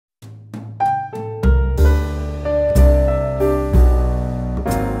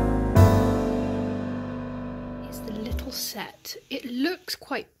set. It looks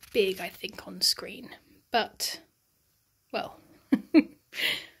quite big, I think, on screen, but, well,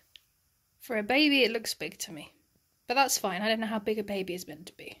 for a baby it looks big to me. But that's fine, I don't know how big a baby is meant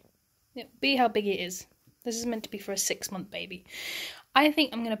to be. Be how big it is. This is meant to be for a 6-month baby. I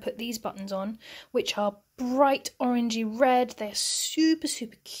think I'm going to put these buttons on, which are bright orangey red. They're super,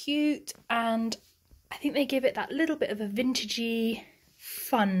 super cute, and I think they give it that little bit of a vintagey,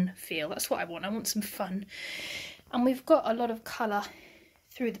 fun feel. That's what I want. I want some fun. And we've got a lot of colour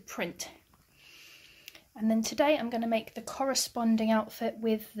through the print. And then today I'm going to make the corresponding outfit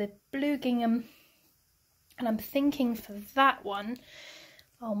with the blue gingham. And I'm thinking for that one,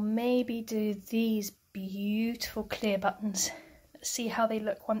 I'll maybe do these beautiful clear buttons. Let's see how they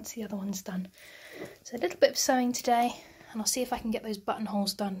look once the other one's done. So a little bit of sewing today, and I'll see if I can get those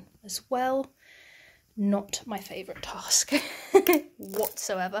buttonholes done as well. Not my favourite task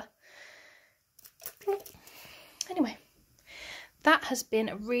whatsoever. Anyway, that has been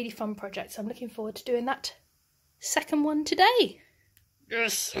a really fun project, so I'm looking forward to doing that second one today. You're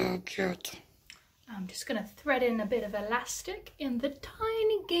so cute. I'm just going to thread in a bit of elastic in the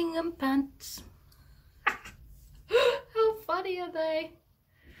tiny gingham pants. How funny are they?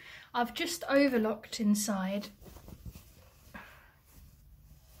 I've just overlocked inside.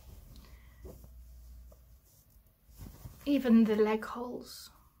 Even the leg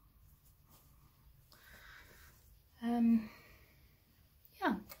holes.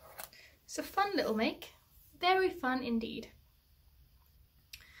 Yeah, it's a fun little make. Very fun indeed.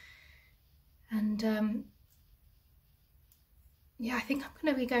 And yeah, I think I'm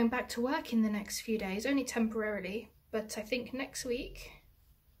going to be going back to work in the next few days, only temporarily, but I think next week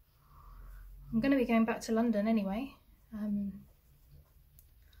I'm going to be going back to London anyway.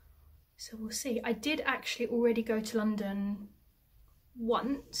 So we'll see. I did actually already go to London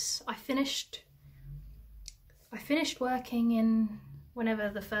once. I finished working in whenever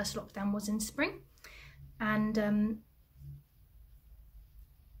the first lockdown was in spring, and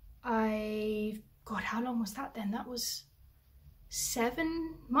God, how long was that then? That was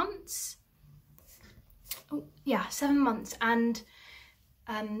 7 months. Oh yeah, 7 months, and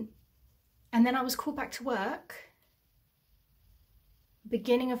then I was called back to work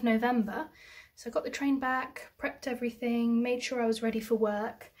beginning of November. So I got the train back, prepped everything, made sure I was ready for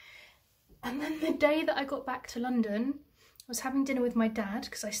work. And then the day that I got back to London, I was having dinner with my dad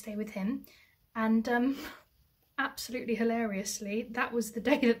because I stay with him, and absolutely hilariously, that was the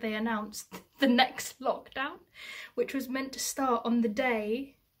day that they announced the next lockdown, which was meant to start on the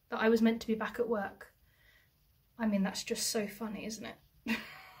day that I was meant to be back at work. I mean, that's just so funny, isn't it?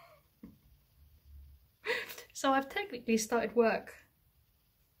 So I've technically started work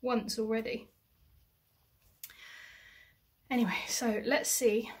once already. Anyway, so let's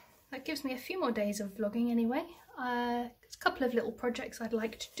see. That gives me a few more days of vlogging anyway. There's a couple of little projects I'd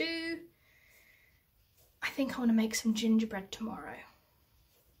like to do. I think I want to make some gingerbread tomorrow.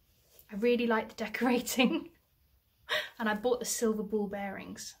 I really like the decorating. And I bought the silver ball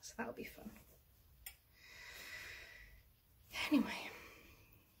bearings, so that'll be fun. Anyway.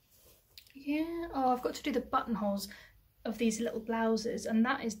 Yeah, oh, I've got to do the buttonholes of these little blouses, and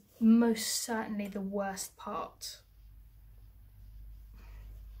that is most certainly the worst part.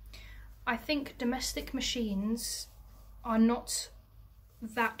 I think domestic machines are not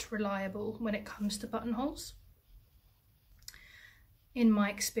that reliable when it comes to buttonholes, in my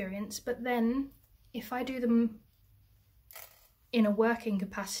experience, but then if I do them in a working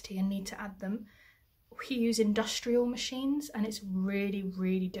capacity and need to add them, we use industrial machines, and it's really,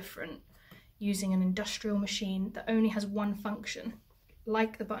 really different using an industrial machine that only has one function,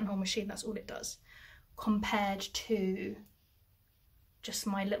 like the buttonhole machine, that's all it does, compared to just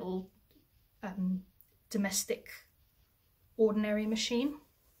my little domestic ordinary machine.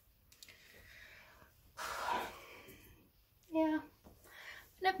 Yeah,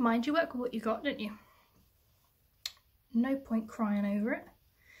 never mind, you work with what you got, don't you? No point crying over it.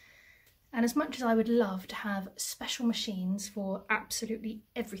 And as much as I would love to have special machines for absolutely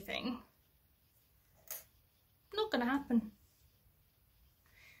everything, not gonna happen.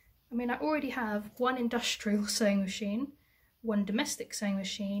 I mean, I already have one industrial sewing machine, one domestic sewing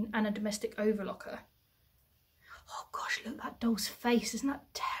machine, and a domestic overlocker. Oh gosh, look at that doll's face. Isn't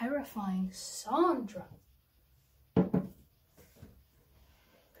that terrifying? Sandra.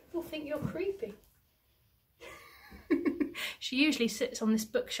 People think you're creepy. She usually sits on this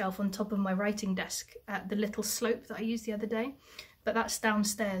bookshelf on top of my writing desk at the little slope that I used the other day, but that's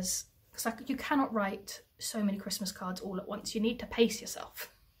downstairs because you cannot write so many Christmas cards all at once. You need to pace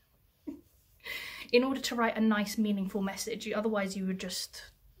yourself in order to write a nice, meaningful message. Otherwise you would just,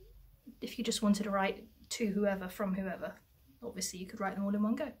 if you just wanted to write to whoever, from whoever. Obviously you could write them all in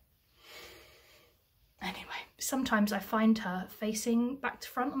one go. Anyway, sometimes I find her facing back to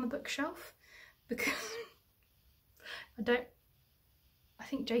front on the bookshelf because I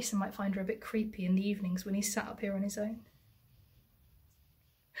think Jason might find her a bit creepy in the evenings when he's sat up here on his own.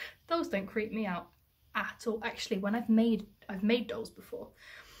 Dolls don't creep me out at all. Actually, when I've made dolls before,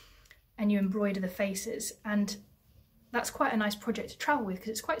 and you embroider the faces, and that's quite a nice project to travel with because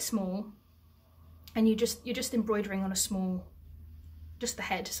it's quite small, and you're just embroidering on a small, just the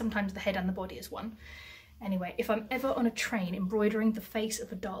head. Sometimes the head and the body is one. Anyway, if I'm ever on a train embroidering the face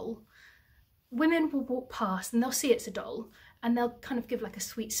of a doll, women will walk past and they'll see it's a doll and they'll kind of give like a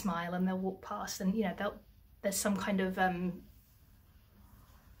sweet smile and they'll walk past, and you know, there's some kind of I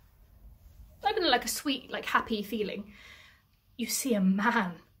don't know, like a sweet, like happy feeling. You see a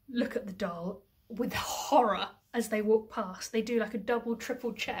man look at the doll with horror as they walk past. They do like a double,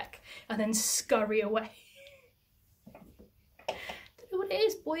 triple check and then scurry away. Don't know what it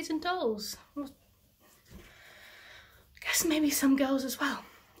is, boys and dolls. Guess maybe some girls as well.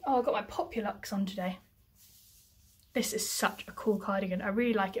 Oh, I've got my Populux on today. This is such a cool cardigan. I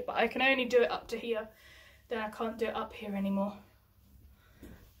really like it, but I can only do it up to here. Then I can't do it up here anymore.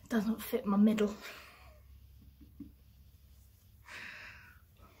 It doesn't fit my middle.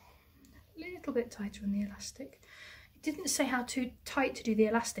 A little bit tighter on the elastic. It didn't say how tight to do the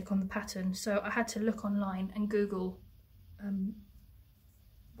elastic on the pattern, so I had to look online and Google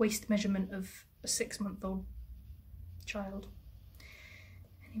waist measurement of a 6-month-old child.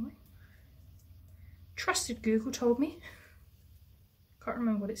 Anyway, trusted Google told me. Can't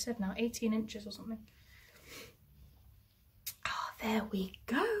remember what it said now, 18 inches or something. Oh, there we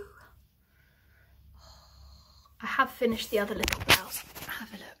go. I have finished the other little blouse. Have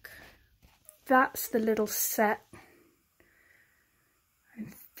a look. That's the little set.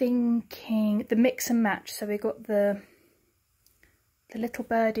 I'm thinking the mix and match. So we got the little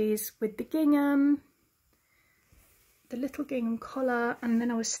birdies with the gingham, the little gingham collar, and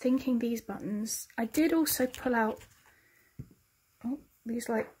then I was thinking these buttons. I did also pull out, oh, these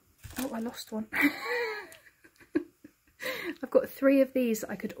like, oh, I lost one. I've got 3 of these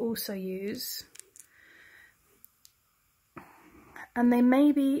that I could also use. And they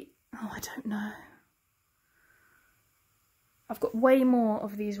may be, oh, I don't know. I've got way more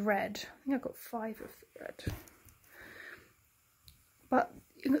of these red. I think I've got 5 of the red. But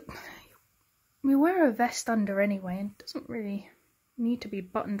we wear a vest under anyway, and it doesn't really need to be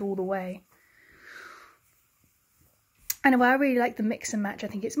buttoned all the way. Anyway, I really like the mix and match. I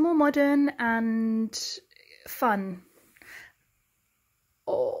think it's more modern and fun.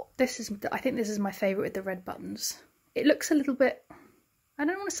 Oh, I think this is my favourite with the red buttons. It looks a little bit, I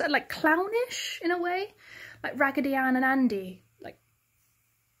don't want to say like clownish in a way, like Raggedy Ann and Andy. Like,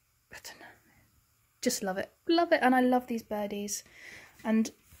 I don't know. Just love it. Love it. And I love these birdies.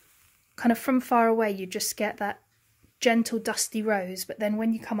 And kind of from far away you just get that gentle dusty rose, but then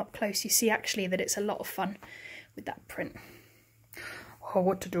when you come up close you see actually that it's a lot of fun with that print. Oh,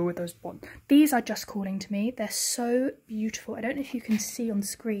 what to do with those buttons. These are just calling to me. They're so beautiful. I don't know if you can see on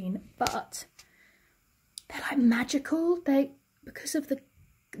screen, but they're like magical. Because of the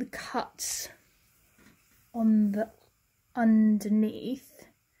cuts on the underneath,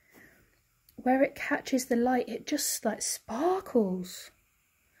 where it catches the light, it just like sparkles.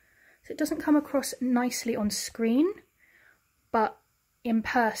 So it doesn't come across nicely on screen, but in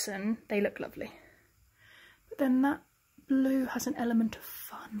person they look lovely. But then that blue has an element of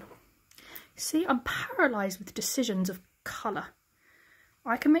fun. See, I'm paralysed with decisions of colour.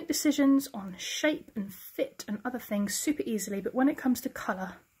 I can make decisions on shape and fit and other things super easily, but when it comes to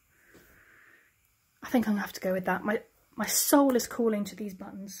colour, I think I'm going to have to go with that. My soul is calling to these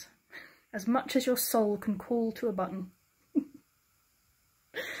buttons, as much as your soul can call to a button.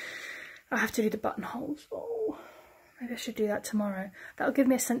 I have to do the buttonholes. Oh, maybe I should do that tomorrow. That'll give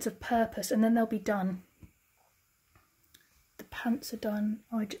me a sense of purpose, and then they'll be done. The pants are done.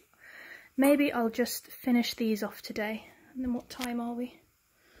 Oh, maybe I'll just finish these off today. And then what time are we?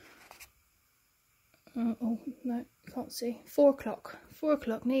 Oh, no, can't see. 4 o'clock. 4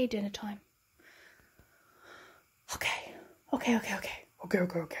 o'clock, nearly dinner time. Okay.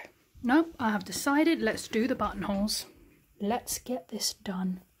 No, I have decided, let's do the buttonholes. Let's get this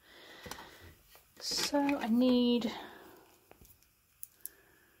done. So I need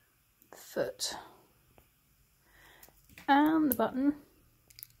the foot and the button,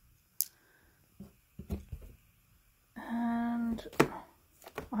 and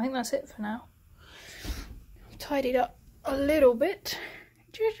I think that's it for now. I've tidied up a little bit,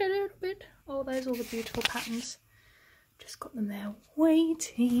 just a little bit. Oh, there's all the beautiful patterns. Just got them there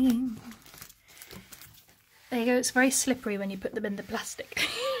waiting. There you go, it's very slippery when you put them in the plastic.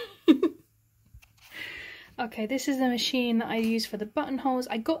 Okay, this is the machine that I use for the buttonholes.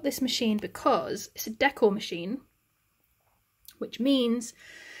 I got this machine because it's a decor machine, which means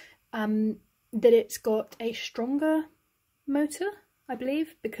that it's got a stronger motor, I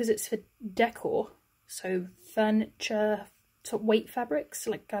believe, because it's for decor. So furniture, weight fabrics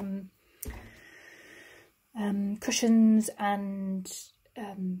like cushions and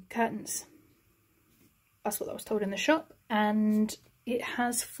curtains. That's what I was told in the shop. And it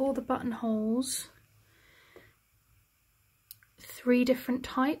has, for the buttonholes, 3 different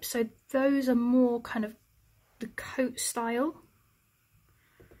types. So those are more kind of the coat style.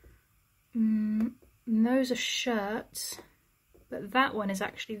 And those are shirts, but that one is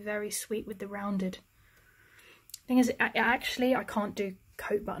actually very sweet with the rounded. Thing is, I can't do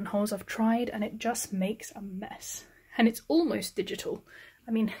coat buttonholes. I've tried and it just makes a mess, and it's almost digital.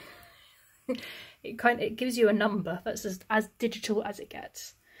 I mean, it gives you a number that's as digital as it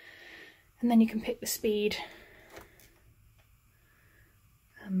gets, and then you can pick the speed.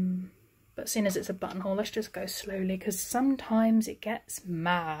 But seeing as it's a buttonhole, let's just go slowly because sometimes it gets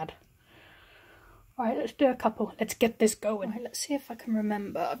mad. Alright, let's do a couple. Let's get this going. Right, let's see if I can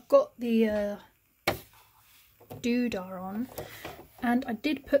remember. I've got the doodah on, and I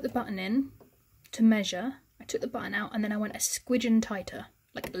did put the button in to measure. I took the button out and then I went a squidgen tighter,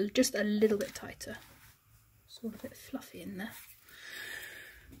 like just a little bit tighter. It's all a bit fluffy in there.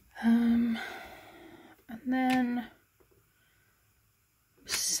 And then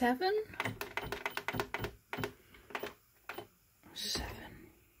 7.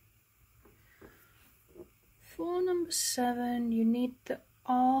 For number 7, you need the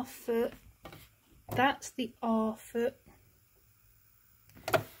R foot. That's the R foot.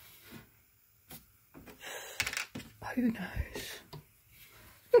 Who knows?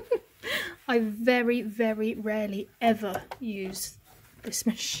 I very, very rarely ever use this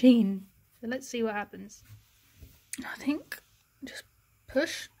machine. So let's see what happens. I think just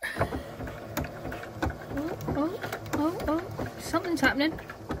push. Oh, something's happening.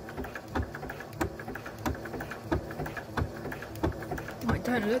 Oh, it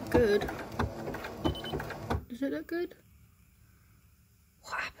don't look good. Does it look good?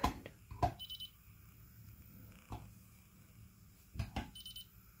 What happened?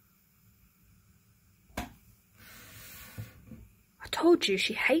 I told you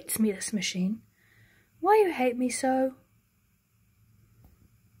she hates me, this machine. Why you hate me so?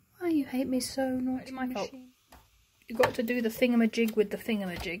 Why you hate me so? Not it's my fault. You got to do the thingamajig with the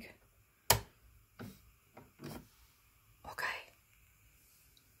thingamajig. Okay.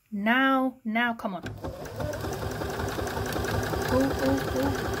 Now, come on. Oh.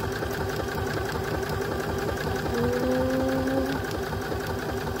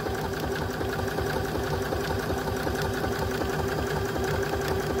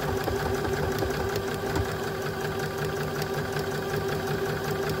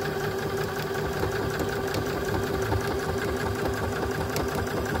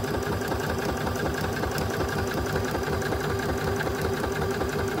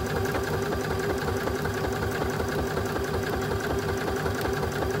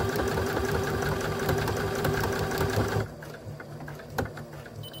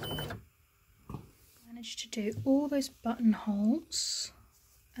 To do all those buttonholes,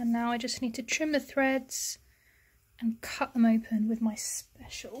 and now I just need to trim the threads and cut them open with my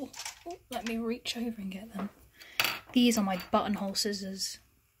special, let me reach over and get them. These are my buttonhole scissors.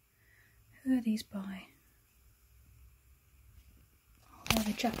 Who are these by? Oh, they're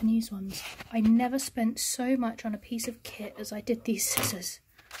the Japanese ones. I never spent so much on a piece of kit as I did these scissors.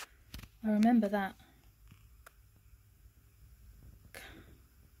 I remember that.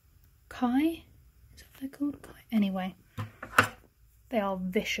 Kai? They're called. Anyway, they are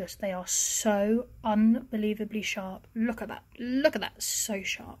vicious. They are so unbelievably sharp. Look at that. Look at that. So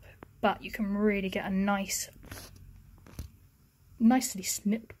sharp. But you can really get a nicely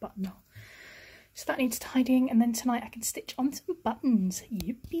snipped buttonhole. So that needs tidying, and then tonight I can stitch on some buttons.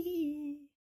 Yippee!